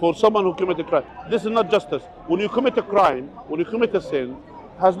 for someone who committed a crime, this is not justice. When you commit a crime, when you commit a sin,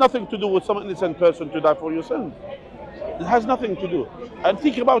 has nothing to do with some innocent person to die for your sins. It has nothing to do. And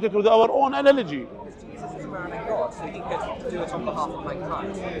think about it with our own analogy. Jesus is a man and God, so he could do it on behalf of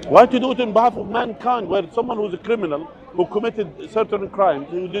mankind. Why to do it on behalf of mankind, where someone who's a criminal, who committed certain crimes,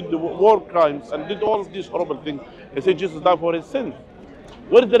 who did the war crimes and did all of these horrible things, they say Jesus died for his sins.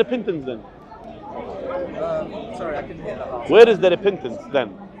 Where is the repentance then? Sorry, I couldn't hear that. Where is the repentance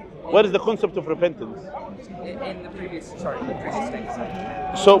then? Where is the concept of repentance? In the previous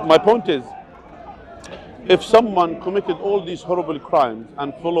statement. So my point is, if someone committed all these horrible crimes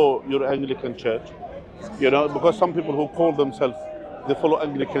and follow your Anglican church, because some people who call themselves, they follow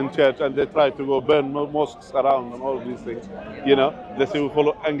Anglican church and they try to go burn mosques around and all of these things, they say we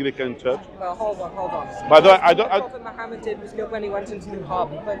follow Anglican church. Well, hold on. By the way, I don't. What Mohammed did was when he went into the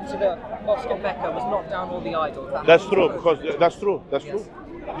Kaaba, went to the mosque in Mecca, was knock down all the idols. That's true, because that's true.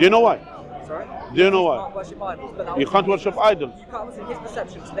 Do you know why? Sorry? Do you know why? You can't worship idols. But You can't worship idols. You can't, in his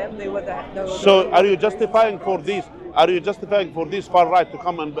perception, to them, they were the. So are you justifying for these? Are you justifying for this far right to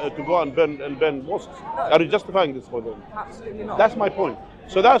come and to go and burn mosques? No. Are you justifying this for them? Absolutely not. That's my point.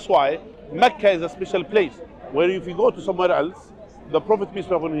 So that's why Mecca is a special place where if you go to somewhere else, the Prophet peace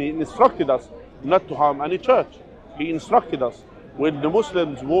be upon him, he instructed us not to harm any church. He instructed us when the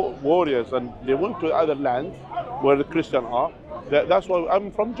Muslims warriors and they went to other lands where the Christians are. That's why I'm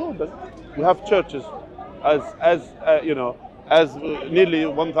from Jordan. We have churches as nearly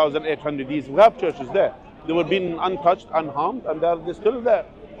 1,800 years. We have churches there. They were being untouched, unharmed, and they're still there.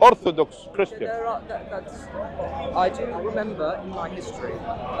 Orthodox Christians. I do remember in my history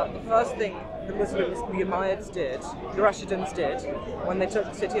that the first thing the Muslims, the Umayyads did, the Rashidans did, when they took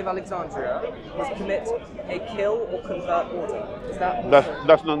the city of Alexandria, was commit a kill or convert order. Is that?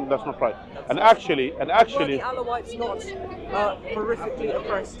 That's not right. And actually, were the Alawites not horrifically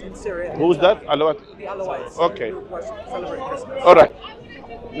oppressed in Syria? Who's that? Alawite? The Alawites. Okay. Who celebrate Christmas. All right.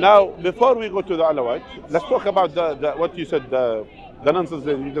 Now, before we go to the Alawites, let's talk about what you said, the nonsense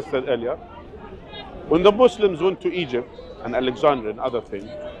that you just said earlier. When the Muslims went to Egypt and Alexandria and other things,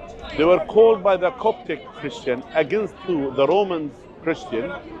 they were called by the Coptic Christian against the Roman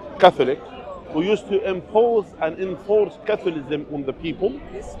Christian, Catholic, who used to impose and enforce Catholicism on the people.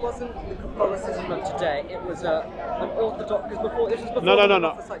 This wasn't the Catholicism of today. It was an Orthodox. This was before.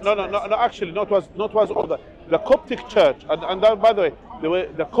 No. Actually, not was all the Coptic Church. And by the way,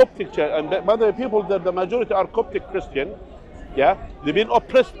 the Coptic Church. And by the way, people, the majority are Coptic Christian. Yeah, they've been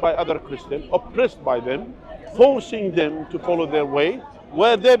oppressed by other Christians, oppressed by them, forcing them to follow their way,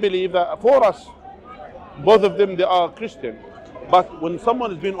 where they believe that for us, both of them, they are Christian. But when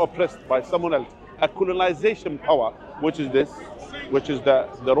someone is being oppressed by someone else, a colonization power, which is the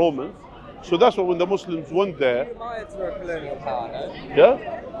Romans, so that's why when the Muslims went there. The Umayyads were a colonial power, no?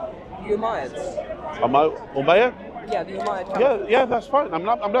 Yeah? The Umayyads. Umayyad? Yeah, the Umayyad. Yeah, that's fine. I'm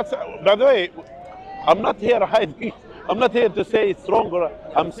not. By the way, I'm not here hiding. I'm not here to say it's wrong, or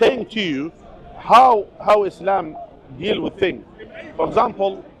I'm saying to you how Islam deal with things. For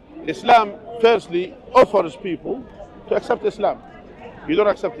example, Islam firstly offers people to accept Islam. You don't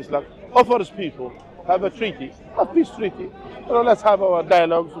accept Islam, offers people have a treaty, a peace treaty. Let's have our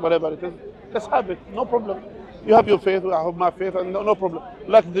dialogues, whatever it is. Let's have it, no problem. You have your faith, I have my faith, and no problem.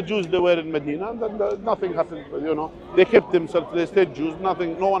 Like the Jews, they were in Medina, and nothing happened. They kept themselves. They stayed Jews. No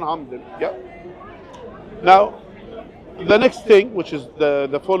one harmed them. Yeah. Now, the next thing, which is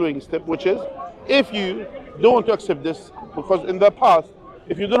the following step, which is if you don't want to accept this, because in the past,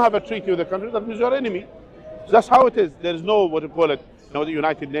 if you don't have a treaty with a country, that means you're enemy. So that's how it is. There is no, what you call it, the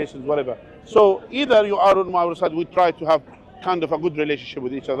United Nations, whatever. So either you are on our side, we try to have kind of a good relationship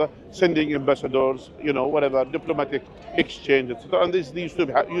with each other, sending ambassadors, whatever, diplomatic exchange, etc. And this used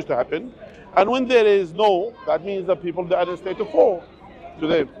to happen. And when there is no, that means that people, they are in a state of war to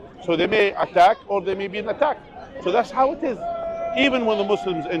them. So they may attack or they may be attacked. So that's how it is. Even when the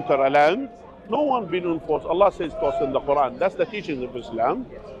Muslims enter a land, no one being enforced. Allah says to us in the Quran, that's the teachings of Islam.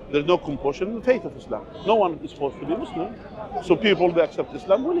 There's no compulsion in the faith of Islam. No one is supposed to be Muslim. So people, they accept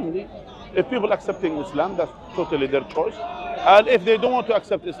Islam willingly. If people accepting Islam, that's totally their choice. And if they don't want to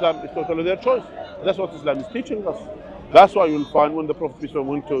accept Islam, it's totally their choice. That's what Islam is teaching us. That's why you'll find when the Prophet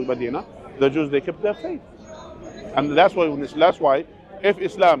went to Medina, the Jews, they kept their faith. And that's why if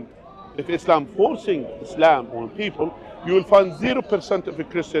Islam forcing Islam on people, you will find 0% of a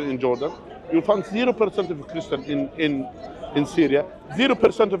Christian in Jordan. You'll find 0% of a Christian in Syria,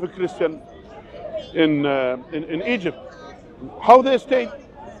 0% of a Christian in Egypt. How they stayed?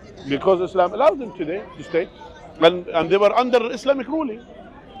 Because Islam allowed them to stay. And they were under Islamic ruling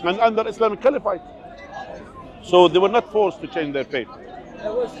and under Islamic caliphate. So they were not forced to change their faith.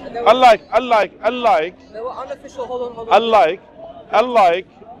 Unlike there were unofficial, hold on. Unlike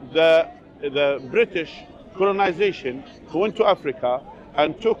the British colonization who went to Africa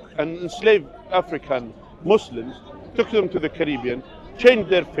and took and enslaved African Muslims, took them to the Caribbean, changed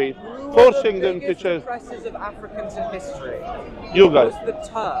their faith, forcing them to change. Oppressors of Africans in history. You guys. It was the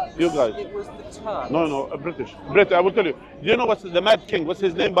Turks. You guys. It was the Turks. No, British. I will tell you. Do you know what's the Mad King? What's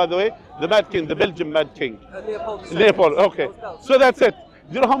his name, by the way? The Mad King, the Belgian Mad King. Leopold. Leopold. Okay. So that's it.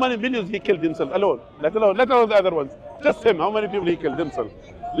 Do you know how many millions he killed himself alone? Let alone the other ones. Just him, how many people he killed himself?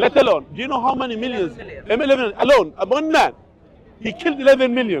 Let alone. Do you know how many millions? 11 alone, one man. He killed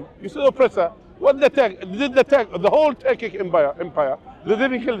 11 million. You see the oppressor. What the whole Turkic empire. They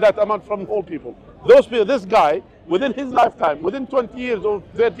didn't kill that amount from whole people. Those people, this guy, within his lifetime, within 20 years or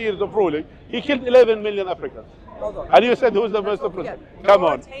 30 years of ruling, he killed 11 million Africans. And you said who's the most oppressor? Come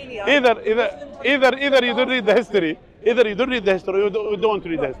on. Either you don't read the history. Either you don't read the history or you don't want to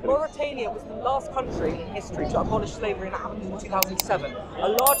read the history. Mauritania was the last country in history to abolish slavery, and it happened in 2007, a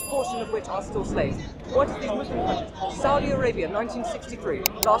large portion of which are still slaves. What are these Muslim countries? Saudi Arabia, 1963,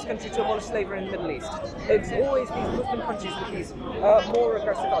 last country to abolish slavery in the Middle East. It's always these Muslim countries with these more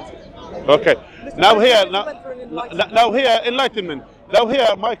aggressive attitudes. Okay. Now here, enlightenment. Now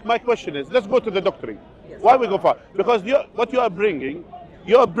here, my question is, let's go to the doctrine. Yes. Why we go far? Because what you are bringing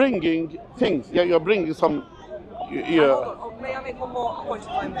things. Yeah, you are bringing some. Yeah. May I make one more point if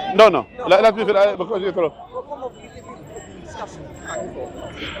I may? No. Let me finish because you throw. One more discussion back and forth.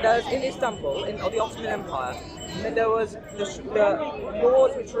 There's in Istanbul, in the Ottoman Empire, there was the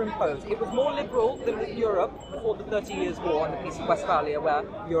laws which were imposed. It was more liberal than in Europe before the 30 Years' War and the Peace of Westphalia, where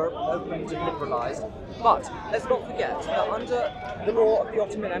Europe opened and liberalised. But let's not forget that under the law of the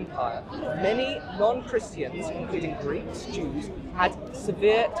Ottoman Empire, many non-Christians, including Greeks, Jews, had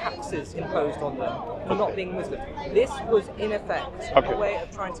severe taxes imposed on them for not being Muslim. This was in effect a way of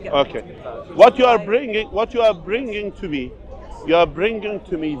trying to get them to convert. What you are bringing to me, you are bringing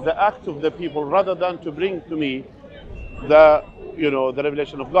to me the act of the people rather than to bring to me the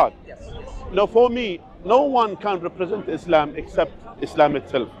revelation of God. Yes. Now, for me, no one can represent Islam except Islam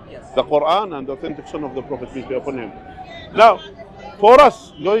itself. Yes. The Quran and the authentic Sunnah of the Prophet, peace be upon him. Now, for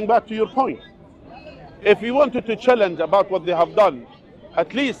us, going back to your point, if we wanted to challenge about what they have done,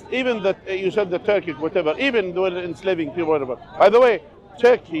 at least even that you said the Turkic, whatever, even they were enslaving people, whatever. By the way,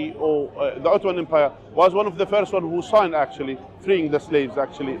 Turkey or the Ottoman Empire was one of the first one who signed actually freeing the slaves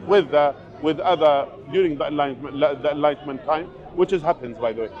actually with other during the Enlightenment time, which happens,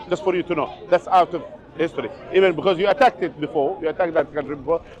 by the way, just for you to know. That's out of history, even because you attacked it before, you attacked that country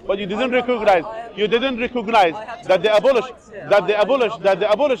before, but you didn't recognize that they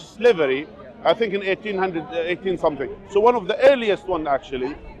abolished slavery. I think in 18 something. So one of the earliest one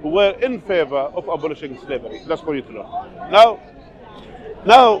actually who were in favor of abolishing slavery. That's for you to know.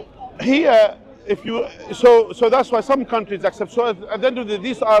 Now here, so that's why some countries accept. So at the end of the day,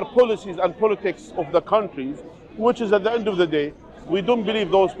 these are policies and politics of the countries, which is at the end of the day, we don't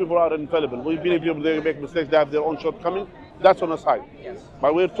believe those people are infallible. We believe people, they make mistakes, they have their own shortcomings. That's on a side. Yes.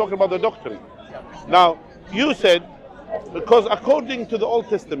 But we're talking about the doctrine. Now, you said, because according to the Old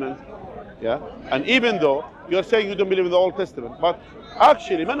Testament, yeah, and even though you're saying you don't believe in the Old Testament, but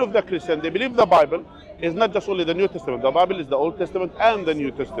actually many of the Christians, they believe the Bible is not just only the New Testament. The Bible is the Old Testament and the New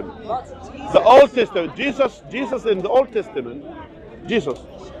Testament. The Old Testament, Jesus in the Old Testament, Jesus,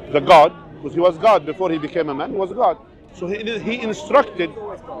 the God, because he was God before he became a man, he was God. So he instructed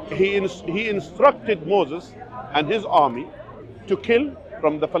Moses and his army to kill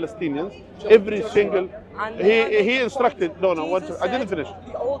from the Palestinians every single. He instructed. I didn't finish.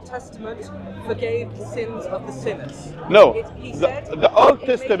 The Old Testament forgave the sins of the sinners. No, He said the Old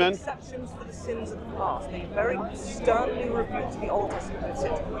Testament. Made exceptions for the sins of the past. They very sternly rebuked the Old Testament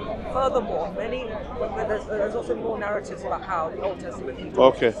sins. Furthermore, there's also more narratives about how the Old Testament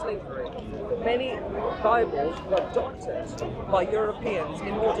endorsed slavery. Many Bibles were doctored by Europeans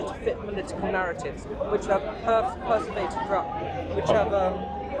in order to fit political narratives, which have persevered throughout, which have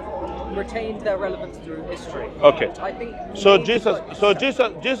retained their relevance through history. Okay. I think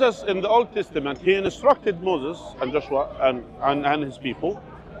Jesus in the Old Testament, he instructed Moses and Joshua and his people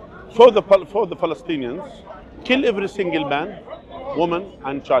for the Palestinians, kill every single man, woman,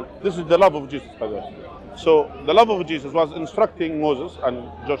 and child. This is the love of Jesus, by the way. So the love of Jesus was instructing Moses and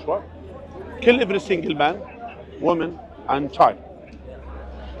Joshua, kill every single man, woman, and child,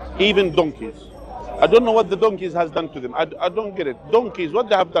 even donkeys. I don't know what the donkeys has done to them. I don't get it. Donkeys, what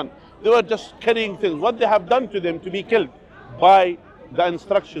they have done? They were just carrying things. What they have done to them to be killed by the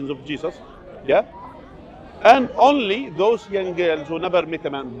instructions of Jesus, yeah? And only those young girls who never met a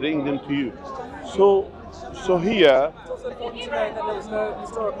man, bring them to you. So here, it's also important to know that there was no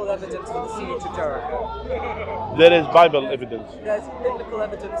historical evidence of the siege of Jericho. there is Bible evidence. There's biblical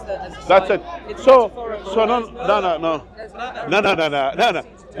evidence that That's it. It's So metaphorical. no.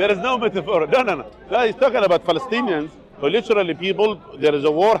 There is no metaphor. No, he's talking about Palestinians who literally people. There is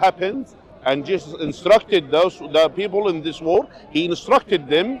a war happens, and Jesus instructed the people in this war. He instructed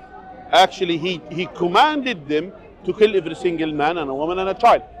them. Actually, he commanded them to kill every single man and a woman and a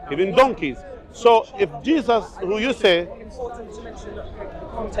child, even donkeys. So if Jesus, who you say, Important to mention the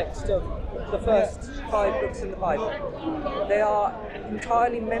context of the first 5 books in the Bible. They are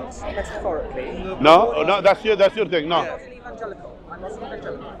entirely meant metaphorically. no, that's your thing. No. I'm not an evangelical. I'm not an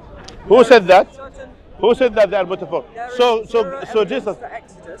evangelical. Who said that? Certain, Who said that they are metaphor? there is So evidence Jesus. for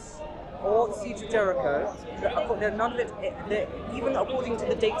Exodus or the siege of Jericho. None of it, even according to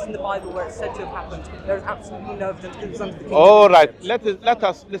the dates in the Bible where it's said to have happened, there is absolutely no evidence it was under the kingdom. All right. Let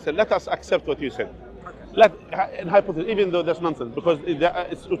us listen. Let us accept what you said. In hypothesis, even though that's nonsense, because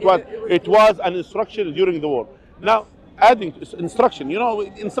it was an instruction during the war. Now, adding to instruction,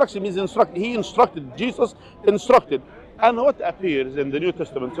 instruction means instruct. He instructed. Jesus instructed. And what appears in the New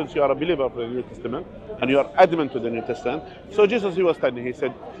Testament, since you are a believer of the New Testament and you are adamant to the New Testament, so Jesus, he was standing, he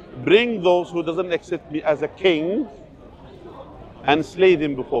said, bring those who doesn't accept me as a king and slay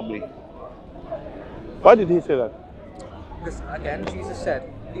them before me. Why did he say that? Because again, Jesus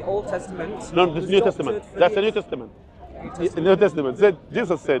said, the Old Testament. No, this New Testament. That's the New Testament. New Testament.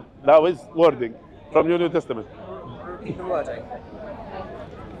 Jesus said, that was wording from your New Testament. Repeat the wording.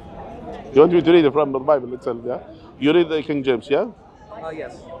 You want me to read it from the Bible itself, yeah? You read the King James, yeah?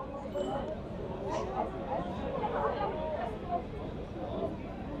 Yes.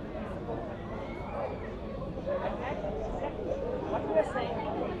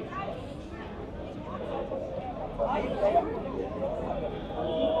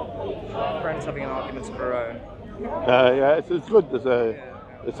 Friends having an argument of her own. Yeah, it's good.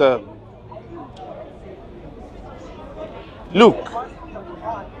 It's a Luke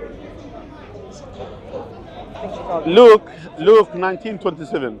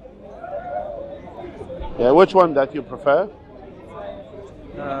 19:27. Yeah, which one that you prefer?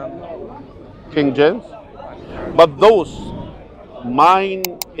 King James. But those mine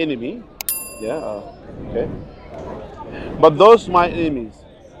enemy, yeah, okay. But those my enemies,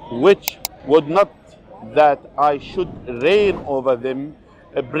 which would not that I should reign over them,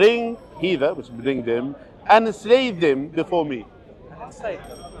 bring hither, which bring them, and slay them before me. And slay.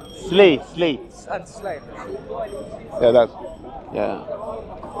 Slay. And slay. Yeah, that's,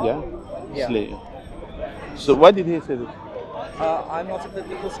 yeah. Slay. So why did he say this? I'm not a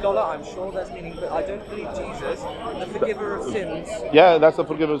biblical scholar. I'm sure there's meaning, but I don't believe Jesus, the forgiver of sins. Yeah, that's a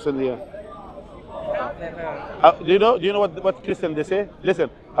forgiver of sin here. No. Do you know what Christian they say? Listen,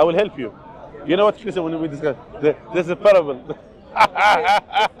 I will help you. You know what Christian when we discuss? There's a parable. If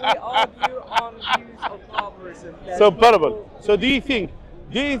we argue on views of barbarism, So parable. So do you think?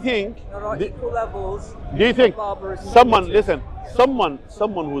 there are equal levels Do you think of barbarism?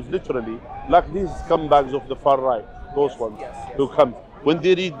 someone who's literally like these scumbags of the far right, those ones who come when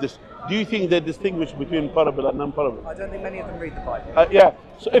they read this, do you think they distinguish between parable and non-parable? I don't think many of them read the Bible. Yeah.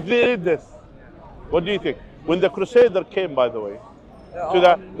 So if they read this, what do you think? When the Crusader came, by the way,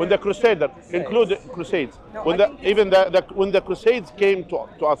 when the Crusader included Crusades, when the Crusades came to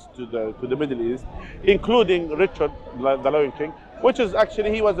us to the Middle East, including Richard, the Lion King, which is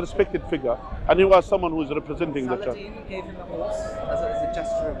actually he was a respected figure, and he was someone who was representing the church. Saladin gave him a horse as a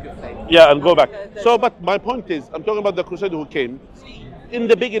gesture of good faith. Yeah, and go back. So, but my point is, I'm talking about the Crusader who came. In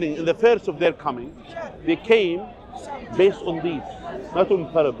the beginning, in the first of their coming, they came based on these, not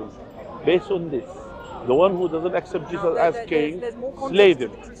on parables, based on this. The one who doesn't accept Jesus as king, there's more slay context them.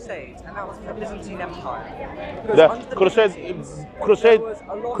 to the Crusades, and that was the Byzantine Empire. The Under the Crusades, Byzantines, Crusades, there was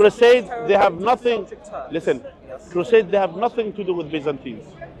a lot of Crusades, territory they have to nothing. Celtic Turks. Listen, Yes. Crusades, they have nothing to do with Byzantines.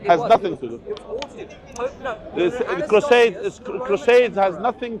 It Has was- nothing to do. It was all to do. No, Crusades has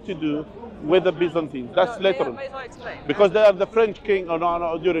nothing to do with the Byzantines. That's later May I explain? because they are the French king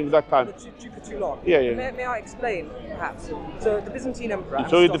during that time. Too long. Yeah. May I explain, perhaps? So the Byzantine Emperor.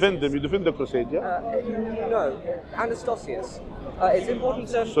 So you defend them. You defend the Crusades, yeah. No, Anastasius. It's important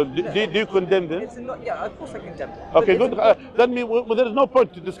to. So do you condemn them? Yeah, of course I condemn them. Okay, But good. it's- Then there is no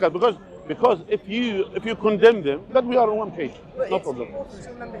point to discuss because if you condemn them, then we are on one page. But No it's problem. important to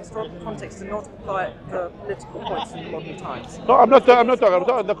remember historical context and not apply the political points in modern times. No, I'm not talking. I'm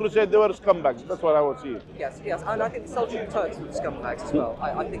talking the Crusades. They were scumbags. That's what I was seeing. Yes, and I think the Seljuk Turks were scumbags as well.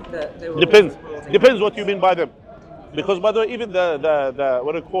 I think that they were. Depends what you mean by them. Because by the way, even the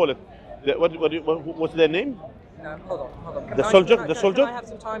what do you call it? What's their name? No, hold on. The Seljuk. Can I have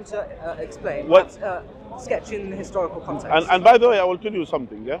some time to explain? What? Perhaps, sketch in the historical context. And by the way, I will tell you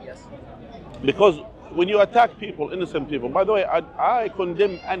something. Yeah. Yes. Because when you attack people, innocent people, by the way, I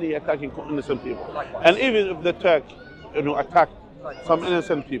condemn any attacking innocent people. Likewise. And even if the Turk, attacked some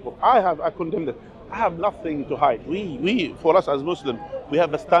innocent people, I condemn that. I have nothing to hide. For us as Muslims, we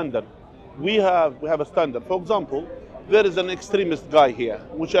have a standard. We have a standard. For example, there is an extremist guy here,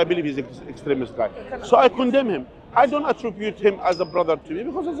 which I believe is an extremist guy. So I condemn him. I don't attribute him as a brother to me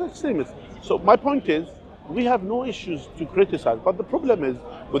because he's an extremist. So my point is, we have no issues to criticize, but the problem is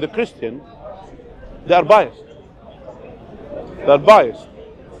with the Christian, they are biased. They're biased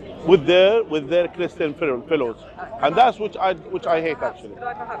with their Christian fellows, and that's which I hate actually. Could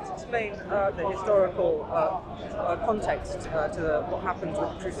I perhaps explain the historical context to what happened with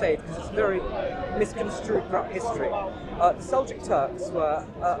the Crusade, because it's very misconstrued throughout history. The Seljuk Turks were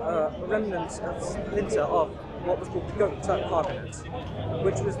a remnant, a splinter of what was called the Yoke Turk Khaganate,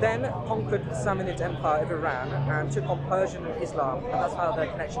 which was then conquered the Samanid Empire of Iran and took on Persian and Islam, and that's how their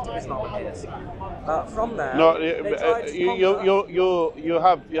connection to Islam appears. From there, No, they tried to you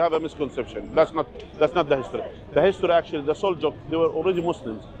have a misconception. That's not the history. The history actually, the Seljuk, they were already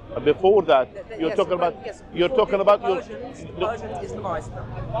Muslims. Before that, you're talking about Persians Islamized them.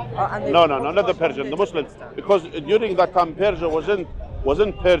 No, not the Persian, the Muslims, because during that time Persia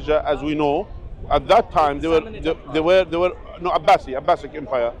wasn't Persia as we know. At that time, they were Abbasic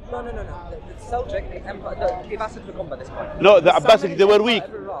Empire. No. The Seljuk, the Empire, the Abbasid were gone by this point. No, the Abbasic, they were weak.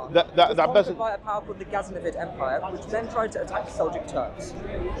 The Abbasic by a power called the Ghaznavid Empire, which then tried to attack the Seljuk Turks.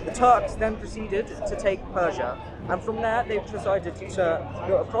 The Turks then proceeded to take Persia, and from there they decided to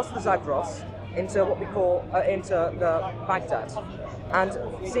go across the Zagros into what we call into the Baghdad. And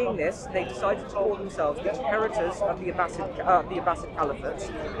seeing this, they decided to call themselves the inheritors of the Abbasid Caliphate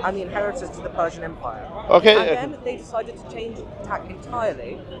and the inheritors to the Persian Empire. Okay. And then they decided to change tack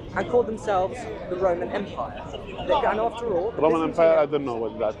entirely and call themselves the Roman Empire. And after all, the Roman Empire, I don't know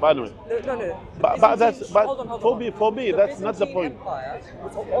what that. But anyway. No. But for me, that's not the point. The Empire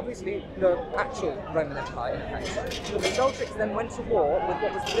was obviously the actual Roman Empire in effect. The Seljuks then went to war with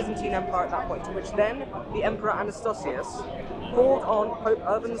what was the Byzantine Empire at that point, to which then the Emperor Anastasius called on Pope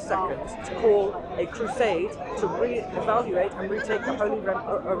Urban II to call a crusade to re-evaluate and retake the Holy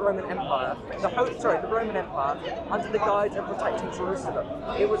Roman Empire, the Roman Empire, under the guise of protecting Jerusalem.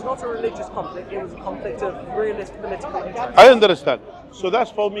 It was not a religious conflict; it was a conflict of realist political interest. I understand. So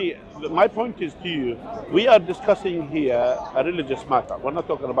that's for me. My point is to you: we are discussing here a religious matter. We're not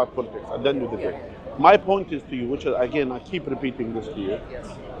talking about politics. At the end of the day, my point is to you, which is, again I keep repeating this to you. Yes.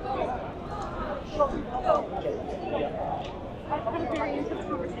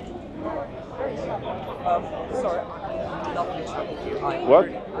 Sorry, I'm lovely chatting with you. What?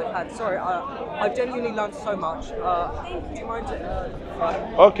 I've genuinely learned so much. Do you mind?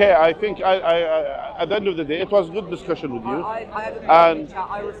 Okay, I think I at the end of the day, it was a good discussion with you. I had a lovely chat.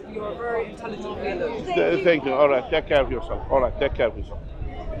 You're a very intelligent theologian. Thank you. All right, take care of yourself. Take care of yourself.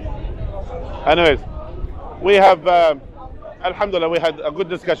 Anyways, we have, Alhamdulillah, we had a good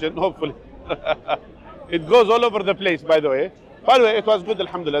discussion. Hopefully, it goes all over the place. By the way, it was good.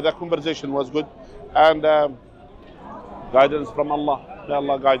 Alhamdulillah, the conversation was good, and guidance from Allah. May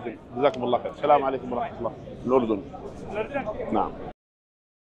Allah guide them. Jazakumullah khair. Assalamu alaikum wa rahmatullah. Nurdun. Naam.